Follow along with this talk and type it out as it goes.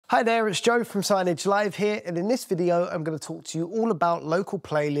Hi there, it's Joe from Signagelive here, and in this video I'm going to talk to you all about local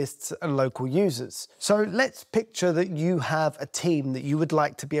playlists and local users. So let's picture that you have a team that you would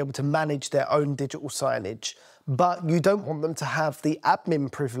like to be able to manage their own digital signage, but you don't want them to have the admin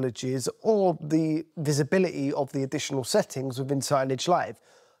privileges or the visibility of the additional settings within Signagelive.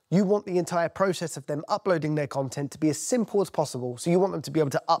 You want the entire process of them uploading their content to be as simple as possible. So you want them to be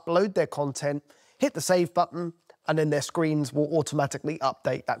able to upload their content, hit the save button, and then their screens will automatically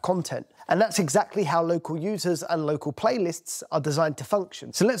update that content. And that's exactly how local users and local playlists are designed to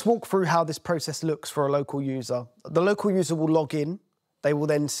function. So let's walk through how this process looks for a local user. The local user will log in. They will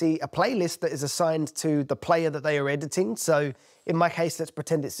then see a playlist that is assigned to the player that they are editing. So in my case, let's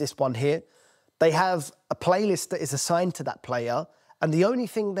pretend it's this one here. They have a playlist that is assigned to that player, and the only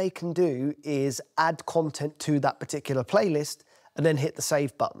thing they can do is add content to that particular playlist and then hit the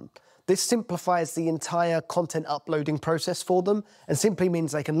save button. This simplifies the entire content uploading process for them and simply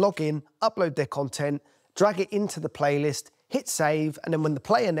means they can log in, upload their content, drag it into the playlist, hit save, and then when the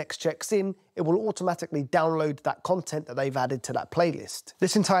player next checks in, it will automatically download that content that they've added to that playlist.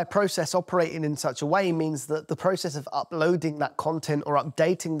 This entire process operating in such a way means that the process of uploading that content or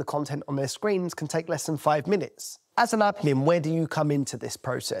updating the content on their screens can take less than 5 minutes. As an admin, where do you come into this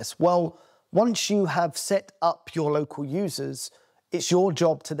process? Well, once you have set up your local users, it's your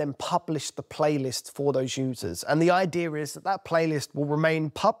job to then publish the playlist for those users. And the idea is that that playlist will remain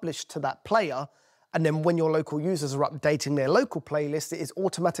published to that player, and then when your local users are updating their local playlist, it is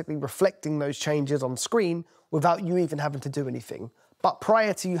automatically reflecting those changes on screen without you even having to do anything. But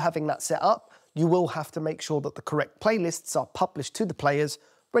prior to you having that set up, you will have to make sure that the correct playlists are published to the players,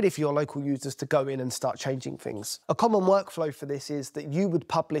 ready for your local users to go in and start changing things. A common workflow for this is that you would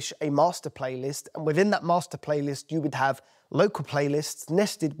publish a master playlist, and within that master playlist, you would have local playlists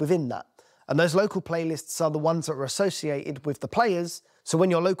nested within that. And those local playlists are the ones that are associated with the players. So when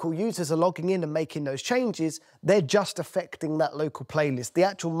your local users are logging in and making those changes, they're just affecting that local playlist. The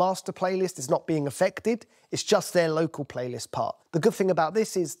actual master playlist is not being affected. It's just their local playlist part. The good thing about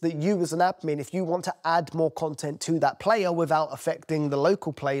this is that you as an admin, if you want to add more content to that player without affecting the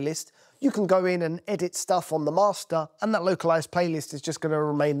local playlist, you can go in and edit stuff on the master, and that localized playlist is just going to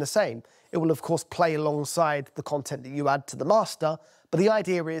remain the same. It will of course play alongside the content that you add to the master, but the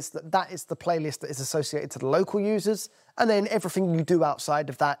idea is that that is the playlist that is associated to the local users, and then everything you do outside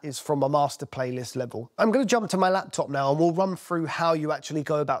of that is from a master playlist level. I'm going to jump to my laptop now and we'll run through how you actually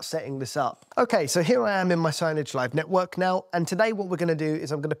go about setting this up. Okay, so here I am in my Signagelive network now, and today what we're going to do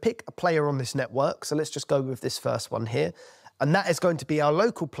is I'm going to pick a player on this network. So let's just go with this first one here. And that is going to be our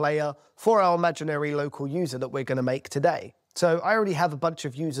local player for our imaginary local user that we're going to make today. So I already have a bunch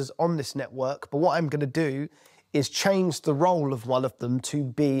of users on this network, but what I'm going to do is change the role of one of them to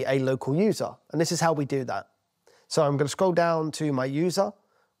be a local user. And this is how we do that. So I'm going to scroll down to my user,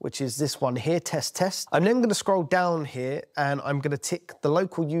 which is this one here, test. I'm then going to scroll down here and I'm going to tick the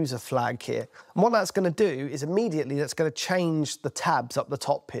local user flag here. And what that's going to do is immediately that's going to change the tabs up the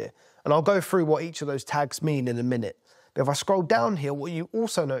top here. And I'll go through what each of those tags mean in a minute. But if I scroll down here, what you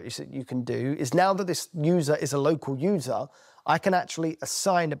also notice that you can do is now that this user is a local user, I can actually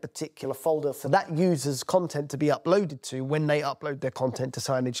assign a particular folder for that user's content to be uploaded to when they upload their content to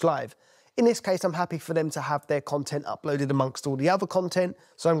Signagelive. In this case, I'm happy for them to have their content uploaded amongst all the other content,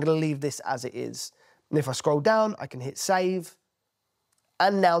 so I'm going to leave this as it is. And if I scroll down, I can hit save.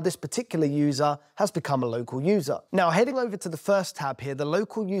 And now this particular user has become a local user. Now heading over to the first tab here, the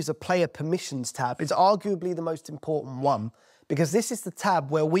local user player permissions tab is arguably the most important one, because this is the tab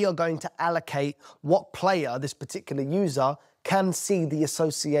where we are going to allocate what player this particular user can see the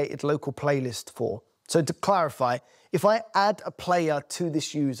associated local playlist for. So to clarify, if I add a player to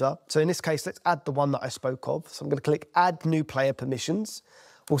this user, so in this case, let's add the one that I spoke of. So I'm going to click add new player permissions.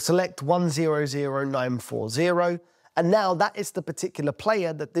 We'll select 100940. And now that is the particular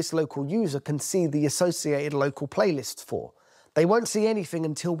player that this local user can see the associated local playlist for. They won't see anything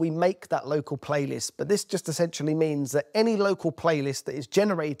until we make that local playlist, but this just essentially means that any local playlist that is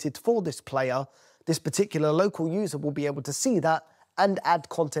generated for this player, this particular local user will be able to see that and add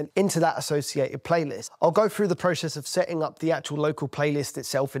content into that associated playlist. I'll go through the process of setting up the actual local playlist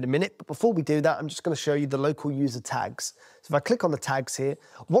itself in a minute, but before we do that, I'm just going to show you the local user tags. So if I click on the tags here,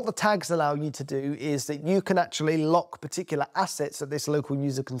 what the tags allow you to do is that you can actually lock particular assets that this local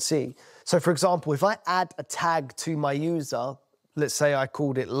user can see. So for example, if I add a tag to my user, let's say I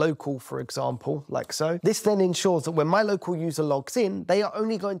called it local, for example, like so. This then ensures that when my local user logs in, they are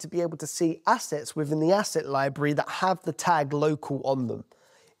only going to be able to see assets within the asset library that have the tag local on them.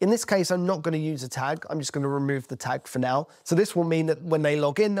 In this case, I'm not going to use a tag. I'm just going to remove the tag for now. So this will mean that when they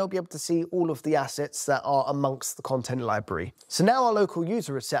log in, they'll be able to see all of the assets that are amongst the content library. So now our local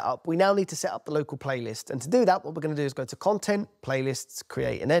user is set up, we now need to set up the local playlist. And to do that, what we're going to do is go to Content, Playlists,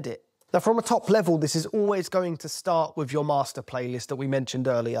 Create and Edit. Now from a top level, this is always going to start with your master playlist that we mentioned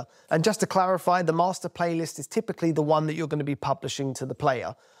earlier. And just to clarify, the master playlist is typically the one that you're going to be publishing to the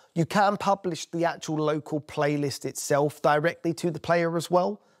player. You can publish the actual local playlist itself directly to the player as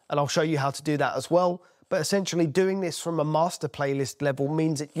well, and I'll show you how to do that as well. But essentially doing this from a master playlist level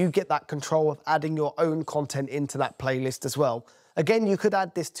means that you get that control of adding your own content into that playlist as well. Again, you could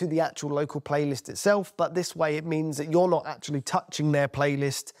add this to the actual local playlist itself, but this way it means that you're not actually touching their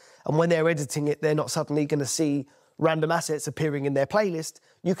playlist, and when they're editing it, they're not suddenly going to see random assets appearing in their playlist.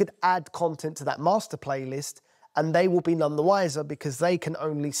 You could add content to that master playlist, and they will be none the wiser because they can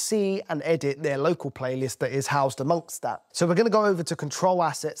only see and edit their local playlist that is housed amongst that. So we're going to go over to Control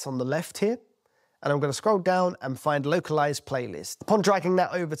Assets on the left here, and I'm going to scroll down and find Localized Playlist. Upon dragging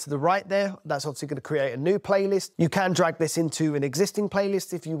that over to the right there, that's obviously going to create a new playlist. You can drag this into an existing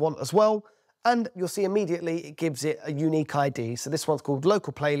playlist if you want as well, and you'll see immediately it gives it a unique ID. So this one's called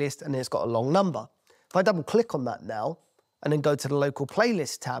Local Playlist, and it's got a long number. If I double click on that now, and then go to the Local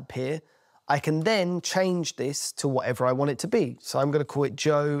Playlist tab here, I can then change this to whatever I want it to be. So I'm going to call it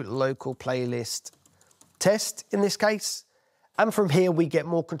Joe Local Playlist Test in this case. And from here, we get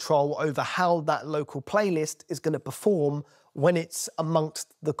more control over how that local playlist is going to perform when it's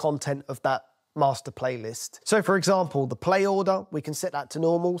amongst the content of that master playlist. So for example, the play order, we can set that to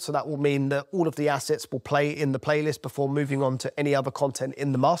normal. So that will mean that all of the assets will play in the playlist before moving on to any other content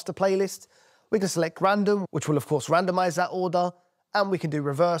in the master playlist. We can select random, which will of course randomize that order. And we can do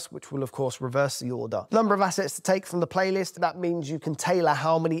reverse, which will of course reverse the order. Number of assets to take from the playlist, that means you can tailor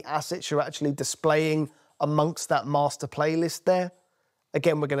how many assets you're actually displaying amongst that master playlist there.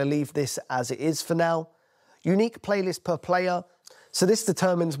 Again, we're going to leave this as it is for now. Unique playlist per player. So this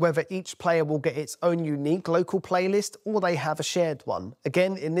determines whether each player will get its own unique local playlist or they have a shared one.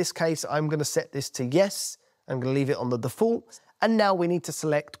 Again, in this case, I'm going to set this to yes. I'm going to leave it on the default. And now we need to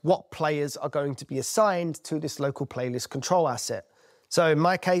select what players are going to be assigned to this local playlist control asset. So in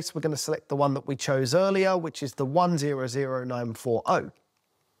my case, we're going to select the one that we chose earlier, which is the 100940. And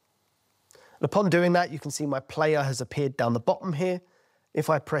upon doing that, you can see my player has appeared down the bottom here. If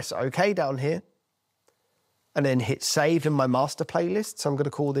I press OK down here and then hit save in my master playlist, so I'm going to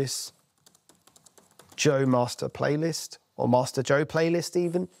call this Joe Master Playlist or Master Joe Playlist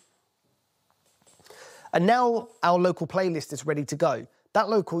even. And now our local playlist is ready to go. That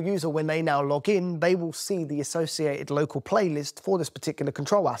local user, when they now log in, they will see the associated local playlist for this particular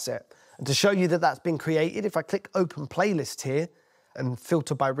control asset. And to show you that that's been created, if I click Open Playlist here and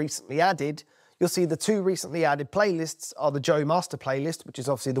filter by recently added, you'll see the two recently added playlists are the Joe Master Playlist, which is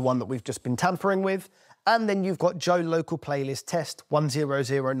obviously the one that we've just been tampering with, and then you've got Joe Local Playlist Test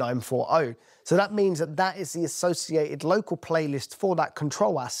 100940. So that means that that is the associated local playlist for that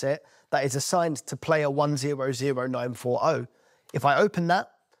control asset that is assigned to player 100940. If I open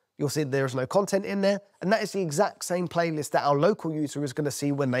that, you'll see there is no content in there, and that is the exact same playlist that our local user is going to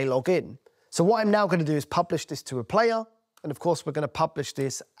see when they log in. So what I'm now going to do is publish this to a player, and of course we're going to publish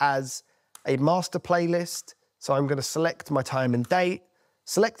this as a master playlist. So I'm going to select my time and date,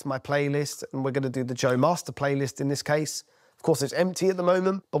 select my playlist, and we're going to do the Joe Master Playlist in this case. Of course it's empty at the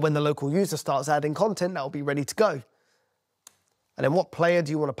moment, but when the local user starts adding content, that will be ready to go. And then what player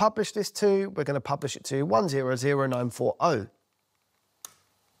do you want to publish this to? We're going to publish it to 100940.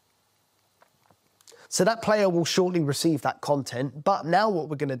 So that player will shortly receive that content, but now what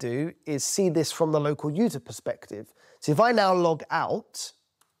we're going to do is see this from the local user perspective. So if I now log out,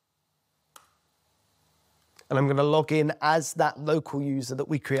 and I'm going to log in as that local user that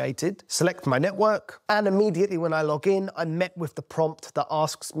we created, select my network, and immediately when I log in, I'm met with the prompt that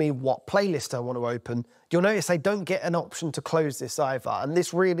asks me what playlist I want to open. You'll notice I don't get an option to close this either, and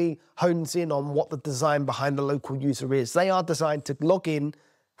this really hones in on what the design behind the local user is. They are designed to log in,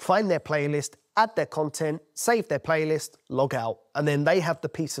 find their playlist, add their content, save their playlist, log out. And then they have the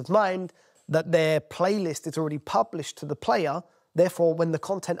peace of mind that their playlist is already published to the player. Therefore, when the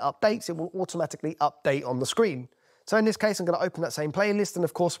content updates, it will automatically update on the screen. So in this case, I'm going to open that same playlist. And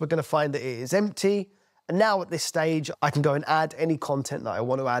of course, we're going to find that it is empty. And now at this stage, I can go and add any content that I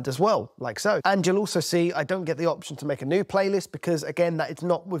want to add as well, like so. And you'll also see I don't get the option to make a new playlist because, again, that is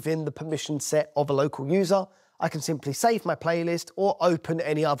not within the permission set of a local user. I can simply save my playlist or open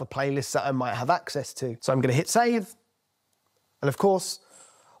any other playlists that I might have access to. So I'm going to hit save. And of course,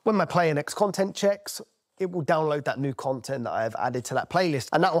 when my player next content checks, it will download that new content that I have added to that playlist.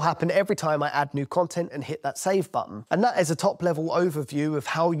 And that will happen every time I add new content and hit that save button. And that is a top level overview of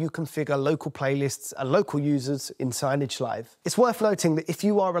how you configure local playlists and local users in Signage Live. It's worth noting that if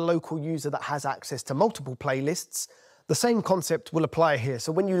you are a local user that has access to multiple playlists, the same concept will apply here.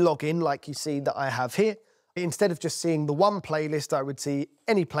 So when you log in, like you see that I have here, instead of just seeing the one playlist, I would see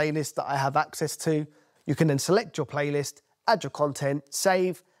any playlist that I have access to. You can then select your playlist, add your content,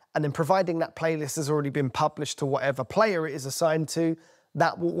 save, and then providing that playlist has already been published to whatever player it is assigned to,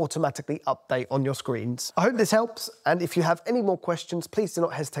 that will automatically update on your screens. I hope this helps, and if you have any more questions, please do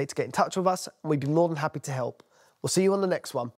not hesitate to get in touch with us, and we'd be more than happy to help. We'll see you on the next one.